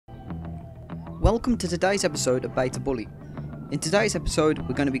Welcome to today's episode of Beta Bully. In today's episode,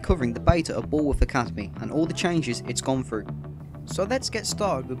 we're going to be covering the beta of Bullworth Academy and all the changes it's gone through. So let's get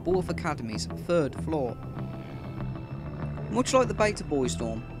started with Bullworth Academy's third floor. Much like the beta Boys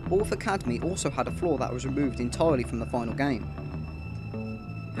Dorm, Bullworth Academy also had a floor that was removed entirely from the final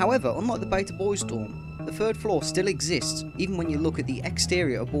game. However, unlike the beta Boys Dorm, the third floor still exists even when you look at the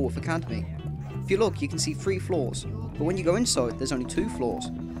exterior of Bullworth Academy. If you look, you can see 3 floors, but when you go inside, there's only 2 floors.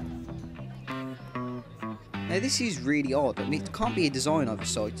 Now this is really odd, and it can't be a design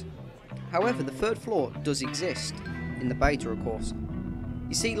oversight. However, the third floor does exist, in the beta of course.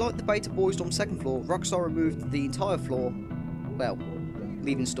 You see, like the beta Boys Dorm second floor, Rockstar removed the entire floor, well,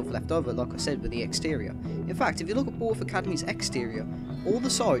 leaving stuff left over like I said with the exterior. In fact, if you look at Bullworth Academy's exterior, all the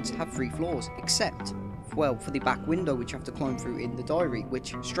sides have 3 floors, except, well, for the back window which you have to climb through in the diary,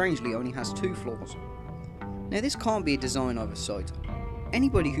 which strangely only has 2 floors. Now this can't be a design oversight.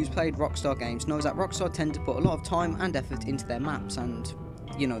 Anybody who's played Rockstar games knows that Rockstar tend to put a lot of time and effort into their maps and,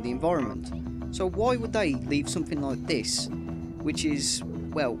 you know, the environment. So why would they leave something like this, which is,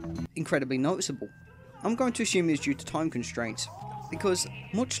 well, incredibly noticeable? I'm going to assume it's due to time constraints, because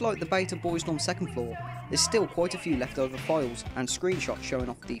much like the beta Boys Dorm second floor, there's still quite a few leftover files and screenshots showing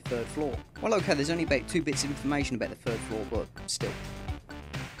off the third floor. Well okay, there's only about 2 bits of information about the third floor, but still.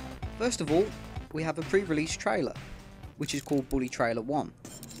 First of all, we have a pre-release trailer, which is called Bully Trailer 1.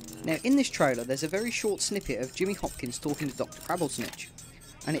 Now in this trailer there's a very short snippet of Jimmy Hopkins talking to Dr. Crabblesnitch,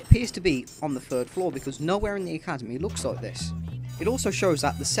 and it appears to be on the third floor because nowhere in the academy looks like this. It also shows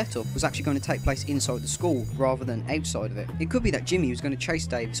that the setup was actually going to take place inside the school rather than outside of it. It could be that Jimmy was going to chase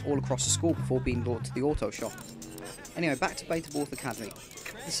Davis all across the school before being lured to the auto shop. Anyway, back to Beta Bullworth Academy.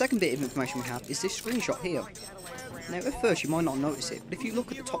 The second bit of information we have is this screenshot here. Now at first you might not notice it, but if you look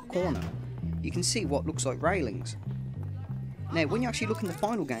at the top corner, you can see what looks like railings. Now, when you actually look in the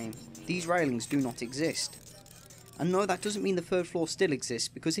final game, these railings do not exist. And no, that doesn't mean the third floor still exists,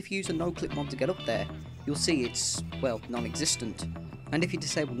 because if you use a no-clip mod to get up there, you'll see it's, well, non-existent. And if you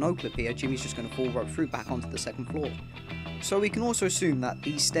disable no-clip here, Jimmy's just going to fall right through back onto the second floor. So we can also assume that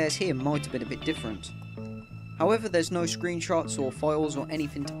these stairs here might have been a bit different. However, there's no screenshots or files or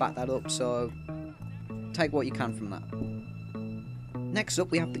anything to back that up, so take what you can from that. Next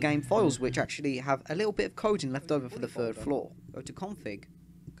up we have the game files, which actually have a little bit of coding left over for the third floor. Go to config,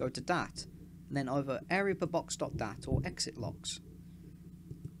 go to dat, and then either area.box.dat or exit logs.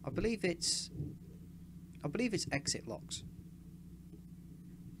 I believe it's exit logs.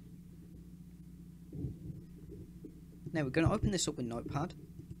 Now we're going to open this up with Notepad.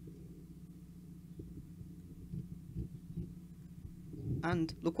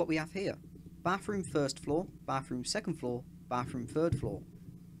 And look what we have here. Bathroom first floor, bathroom second floor, bathroom third floor.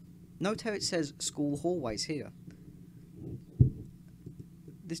 Note how it says school hallways here.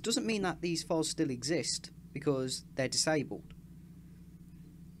 This doesn't mean that these files still exist, because they're disabled.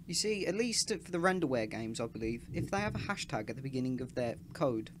 You see, at least for the renderware games I believe, if they have a hashtag at the beginning of their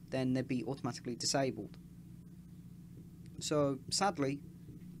code, then they'd be automatically disabled. So, sadly,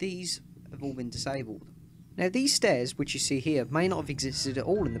 these have all been disabled. Now these stairs, which you see here, may not have existed at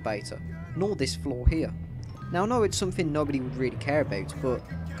all in the beta, nor this floor here. Now I know it's something nobody would really care about, but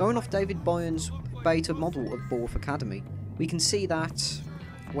going off David Boyan's beta model of Bullworth Academy, we can see that,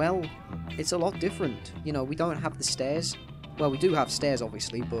 well, it's a lot different. You know, we don't have the stairs. Well, we do have stairs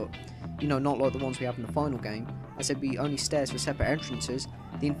obviously, but, you know, not like the ones we have in the final game. I said we only stairs for separate entrances.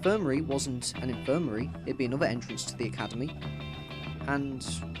 The infirmary wasn't an infirmary, it'd be another entrance to the academy. And,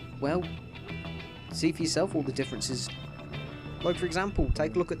 well, see for yourself all the differences. Like for example,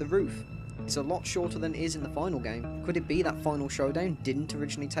 take a look at the roof. It's a lot shorter than it is in the final game. Could it be that final showdown didn't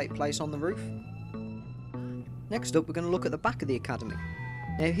originally take place on the roof? Next up we're going to look at the back of the academy.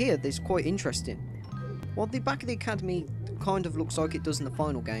 Now here, this is quite interesting. While the back of the academy kind of looks like it does in the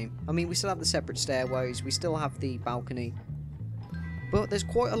final game, I mean we still have the separate stairways, we still have the balcony, but there's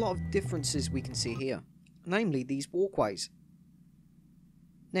quite a lot of differences we can see here, namely these walkways.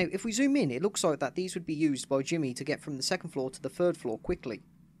 Now if we zoom in, it looks like that these would be used by Jimmy to get from the second floor to the third floor quickly.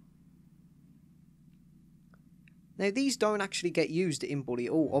 Now these don't actually get used in Bully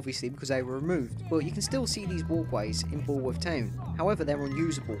at all, obviously because they were removed, but you can still see these walkways in Bullworth Town. However, they're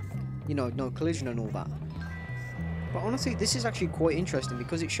unusable, you know, no collision and all that. But honestly, this is actually quite interesting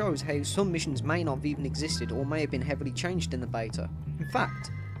because it shows how some missions may not have even existed or may have been heavily changed in the beta. In fact,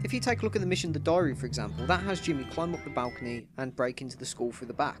 if you take a look at the mission The Diary for example, that has Jimmy climb up the balcony and break into the school through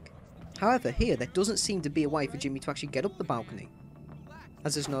the back. However, here there doesn't seem to be a way for Jimmy to actually get up the balcony,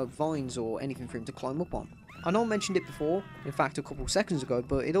 as there's no vines or anything for him to climb up on. I know I mentioned it before, in fact a couple seconds ago,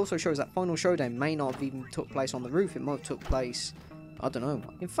 but it also shows that final showdown may not have even took place on the roof, it might have took place, I don't know.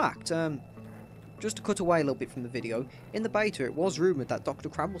 In fact, just to cut away a little bit from the video, in the beta it was rumoured that Dr.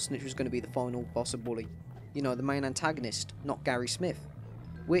 Crabblesnitch was going to be the final boss of Bully. You know, the main antagonist, not Gary Smith.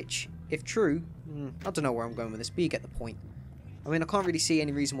 Which, if true, I don't know where I'm going with this, but you get the point. I mean, I can't really see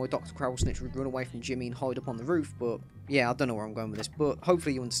any reason why Dr. Crabblesnitch would run away from Jimmy and hide up on the roof, but yeah, I don't know where I'm going with this, but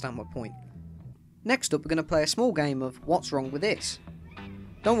hopefully you understand my point. Next up, we're going to play a small game of What's Wrong With This?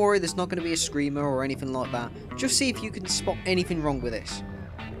 Don't worry, there's not going to be a screamer or anything like that, just see if you can spot anything wrong with this.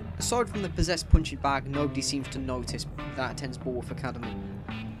 Aside from the possessed punching bag, nobody seems to notice that attends Bullworth Academy.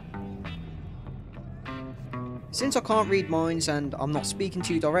 Since I can't read minds and I'm not speaking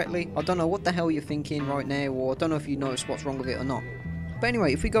to you directly, I don't know what the hell you're thinking right now, or I don't know if you notice what's wrong with it or not. But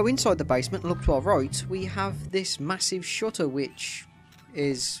anyway, if we go inside the basement and look to our right, we have this massive shutter which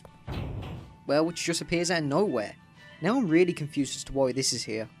is, well, which just appears out of nowhere. Now I'm really confused as to why this is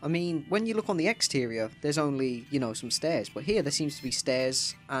here. I mean, when you look on the exterior, there's only, you know, some stairs, but here there seems to be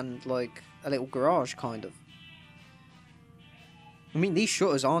stairs and like a little garage kind of. I mean, these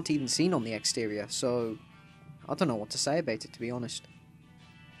shutters aren't even seen on the exterior, so I don't know what to say about it, to be honest.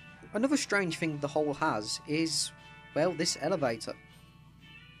 Another strange thing the hole has is, well, this elevator.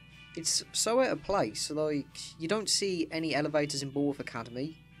 It's so out of place, like, you don't see any elevators in Bullworth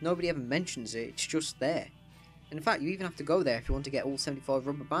Academy, nobody ever mentions it, it's just there. And in fact, you even have to go there if you want to get all 75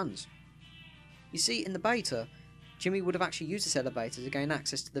 rubber bands. You see, in the beta, Jimmy would have actually used this elevator to gain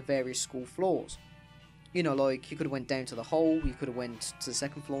access to the various school floors. You know, like, you could have went down to the hole, you could have went to the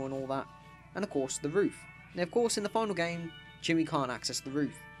second floor and all that, and of course, the roof. Now, of course, in the final game, Jimmy can't access the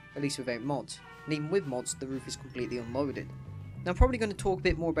roof, at least without mods, and even with mods, the roof is completely unloaded. Now, I'm probably going to talk a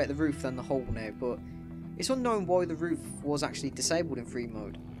bit more about the roof than the hole now, but it's unknown why the roof was actually disabled in free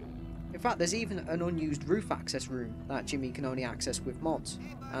mode. In fact, there's even an unused roof access room that Jimmy can only access with mods,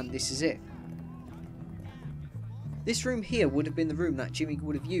 and this is it. This room here would have been the room that Jimmy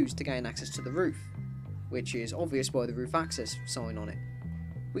would have used to gain access to the roof, which is obvious by the roof access sign on it.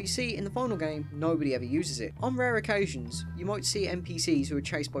 But you see, in the final game, nobody ever uses it. On rare occasions, you might see NPCs who are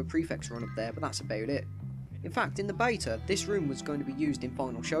chased by prefects run up there, but that's about it. In fact, in the beta, this room was going to be used in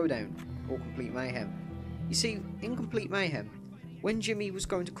Final Showdown, or Complete Mayhem. You see, in Complete Mayhem, when Jimmy was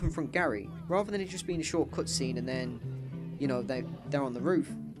going to confront Gary, rather than it just being a short cutscene and then, you know, they're on the roof,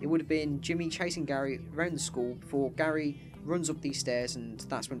 it would have been Jimmy chasing Gary around the school before Gary runs up these stairs, and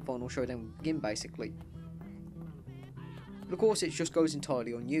that's when Final Showdown would begin, basically. But of course, it just goes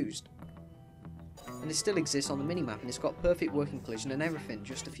entirely unused. And it still exists on the minimap, and it's got perfect working collision and everything,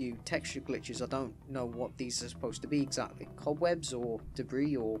 just a few texture glitches. I don't know what these are supposed to be exactly. Cobwebs or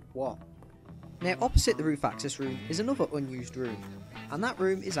debris or what. Now, opposite the roof access room is another unused room, and that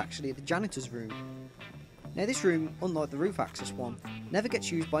room is actually the janitor's room. Now, this room, unlike the roof access one, never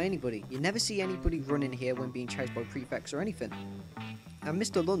gets used by anybody. You never see anybody run in here when being chased by prefects or anything. And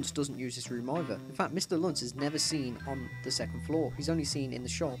Mr. Luntz doesn't use this room either. In fact, Mr. Luntz is never seen on the second floor. He's only seen in the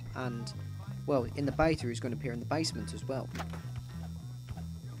shop, and, well, in the beta he's going to appear in the basement as well.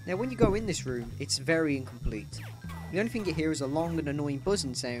 Now, when you go in this room, it's very incomplete. The only thing you hear is a long and annoying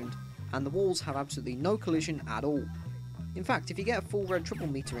buzzing sound, and the walls have absolutely no collision at all. In fact, if you get a full red triple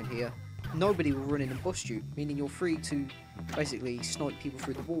meter in here, nobody will run in and bust you, meaning you're free to basically snipe people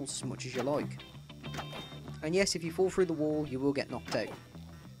through the walls as much as you like. And yes, if you fall through the wall, you will get knocked out.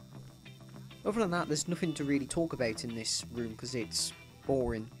 Other than that, there's nothing to really talk about in this room because it's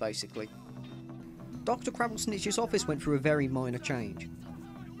boring, basically. Dr. Crabblesnitch's office went through a very minor change.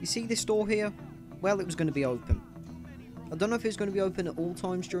 You see this door here? Well, it was going to be open. I don't know if it was going to be open at all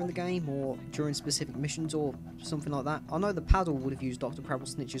times during the game or during specific missions or something like that. I know the paddle would have used Dr.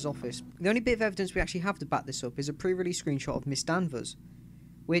 Crabblesnitch's office. The only bit of evidence we actually have to back this up is a pre-release screenshot of Miss Danvers,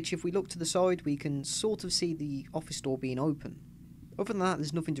 which, if we look to the side, we can sort of see the office door being open. Other than that,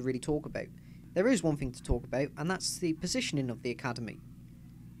 there's nothing to really talk about. There is one thing to talk about, and that's the positioning of the Academy.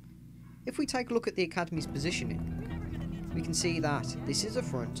 If we take a look at the Academy's positioning, we can see that this is the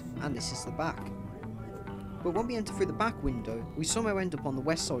front and this is the back. But when we enter through the back window, we somehow end up on the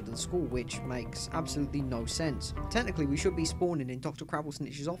west side of the school, which makes absolutely no sense. Technically, we should be spawning in Dr.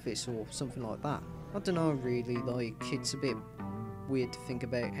 Crabblesnitch's office or something like that. I don't know really, like, it's a bit weird to think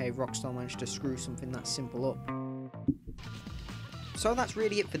about how Rockstar managed to screw something that simple up. So that's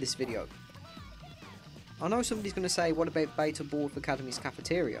really it for this video. I know somebody's going to say, what about Beta Bullworth Academy's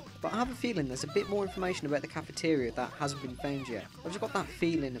cafeteria? But I have a feeling there's a bit more information about the cafeteria that hasn't been found yet. I've just got that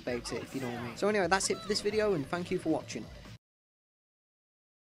feeling about it, if you know what I mean. So anyway, that's it for this video, and thank you for watching.